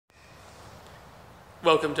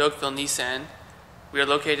Welcome to Oakville Nissan. We are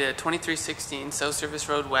located at 2316 South Service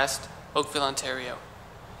Road West, Oakville, Ontario.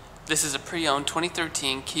 This is a pre-owned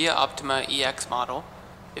 2013 Kia Optima EX model.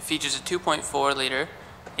 It features a 2.4-liter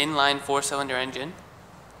inline 4-cylinder engine,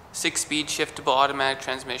 6-speed shiftable automatic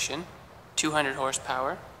transmission, 200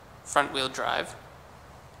 horsepower, front-wheel drive.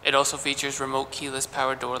 It also features remote keyless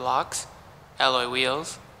power door locks, alloy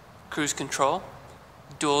wheels, cruise control,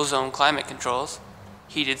 dual-zone climate controls,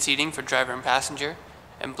 heated seating for driver and passenger,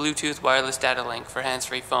 and Bluetooth wireless data link for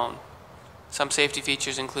hands-free phone. Some safety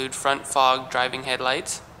features include front fog driving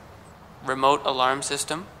headlights, remote alarm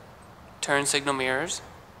system, turn signal mirrors,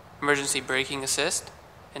 emergency braking assist,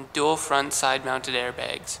 and dual front side-mounted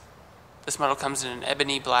airbags. This model comes in an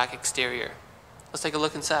ebony black exterior. Let's take a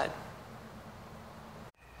look inside.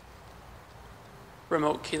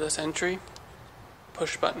 Remote keyless entry,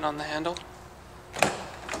 push button on the handle.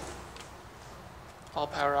 All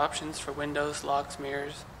power options for windows, locks,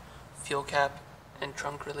 mirrors, fuel cap, and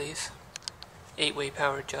trunk release. 8-way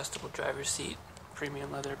power adjustable driver's seat, premium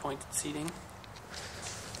leather pointed seating.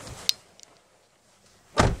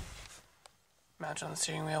 Mounted on the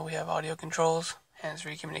steering wheel we have audio controls,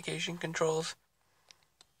 hands-free communication controls,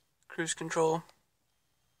 cruise control,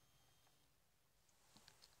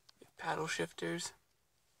 paddle shifters,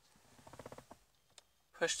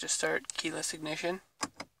 push to start keyless ignition,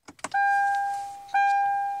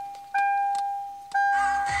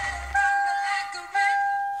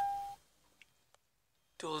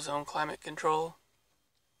 dual zone climate control,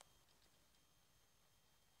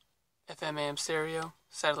 FM AM stereo,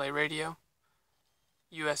 satellite radio,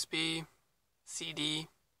 USB, CD,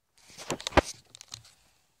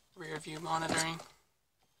 rear view monitoring,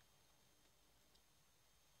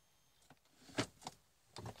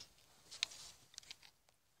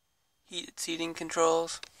 heated seating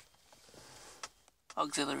controls,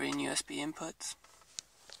 auxiliary and USB inputs,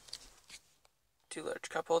 2 large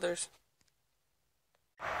cup holders.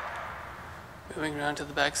 Moving around to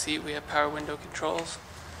the back seat, we have power window controls,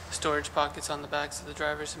 storage pockets on the backs of the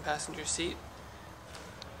driver's and passenger seat.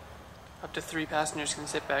 Up to 3 passengers can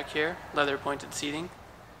sit back here, leather pointed seating.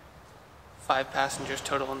 5 passengers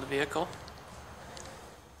total in the vehicle.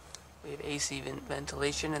 We have AC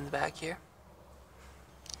ventilation in the back here.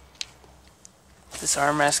 This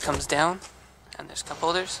armrest comes down, and there's cup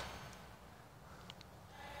holders.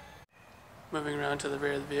 Moving around to the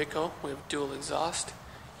rear of the vehicle, we have dual exhaust.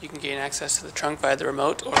 You can gain access to the trunk via the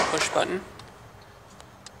remote or push button.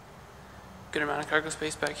 Good amount of cargo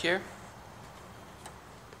space back here.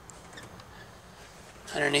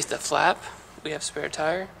 Underneath the flap, we have spare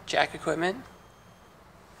tire, jack equipment,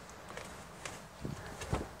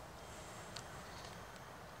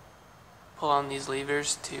 pull on these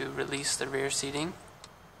levers to release the rear seating.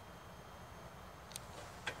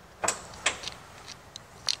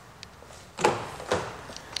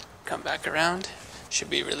 Come back around, should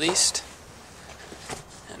be released,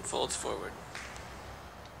 and folds forward.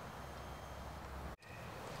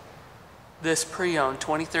 This pre-owned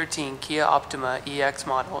 2013 Kia Optima EX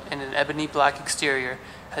model in an ebony black exterior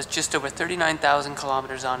has just over 39,000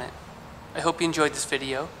 kilometers on it. I hope you enjoyed this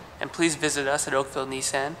video, and please visit us at Oakville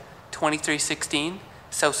Nissan, 2316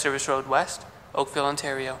 South Service Road West, Oakville,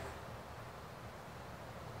 Ontario.